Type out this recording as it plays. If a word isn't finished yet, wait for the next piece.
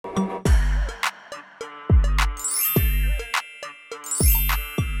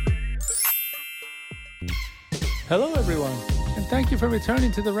Hello everyone, and thank you for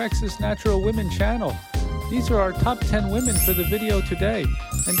returning to the Rex's Natural Women channel. These are our top 10 women for the video today.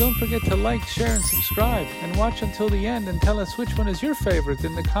 And don't forget to like, share, and subscribe, and watch until the end and tell us which one is your favorite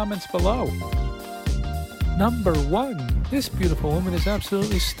in the comments below. Number 1. This beautiful woman is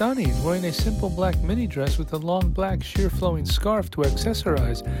absolutely stunning, wearing a simple black mini dress with a long black sheer flowing scarf to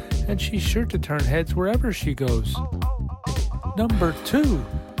accessorize, and she's sure to turn heads wherever she goes. Number 2.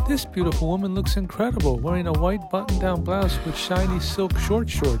 This beautiful woman looks incredible, wearing a white button-down blouse with shiny silk short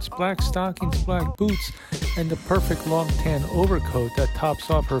shorts, black stockings, black boots, and a perfect long tan overcoat that tops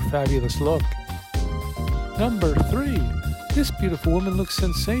off her fabulous look. Number 3. This beautiful woman looks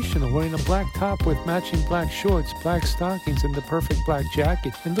sensational, wearing a black top with matching black shorts, black stockings, and the perfect black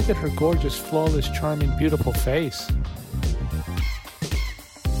jacket. And look at her gorgeous, flawless, charming, beautiful face.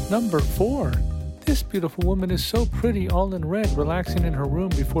 Number 4. This beautiful woman is so pretty, all in red, relaxing in her room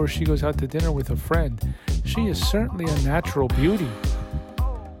before she goes out to dinner with a friend. She is certainly a natural beauty.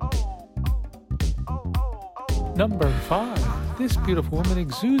 Number 5. This beautiful woman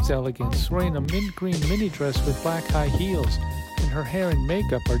exudes elegance, wearing a mint green mini dress with black high heels, and her hair and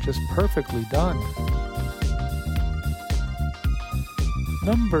makeup are just perfectly done.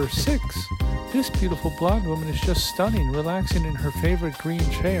 Number 6. This beautiful blonde woman is just stunning, relaxing in her favorite green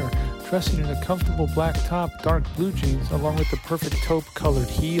chair, dressing in a comfortable black top, dark blue jeans, along with the perfect taupe-colored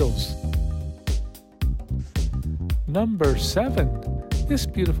heels. Number 7. This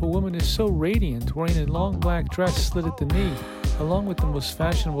beautiful woman is so radiant, wearing a long black dress slit at the knee, along with the most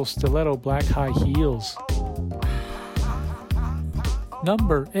fashionable stiletto black high heels.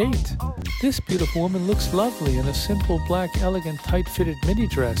 Number 8. This beautiful woman looks lovely in a simple black elegant tight-fitted mini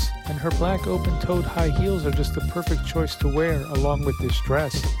dress, and her black open-toed high heels are just the perfect choice to wear along with this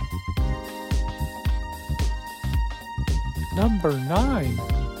dress. Number 9.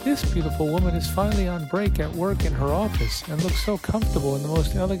 This beautiful woman is finally on break at work in her office and looks so comfortable in the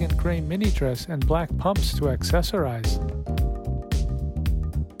most elegant gray mini dress and black pumps to accessorize.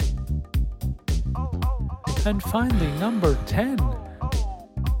 And finally, number 10.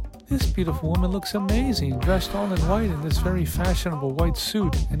 This beautiful woman looks amazing, dressed all in white in this very fashionable white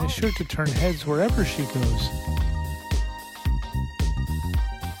suit, and is sure to turn heads wherever she goes.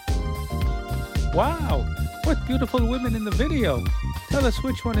 Wow! What beautiful women in the video! Tell us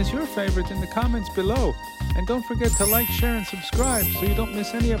which one is your favorite in the comments below. And don't forget to like, share, and subscribe so you don't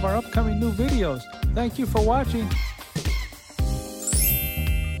miss any of our upcoming new videos. Thank you for watching.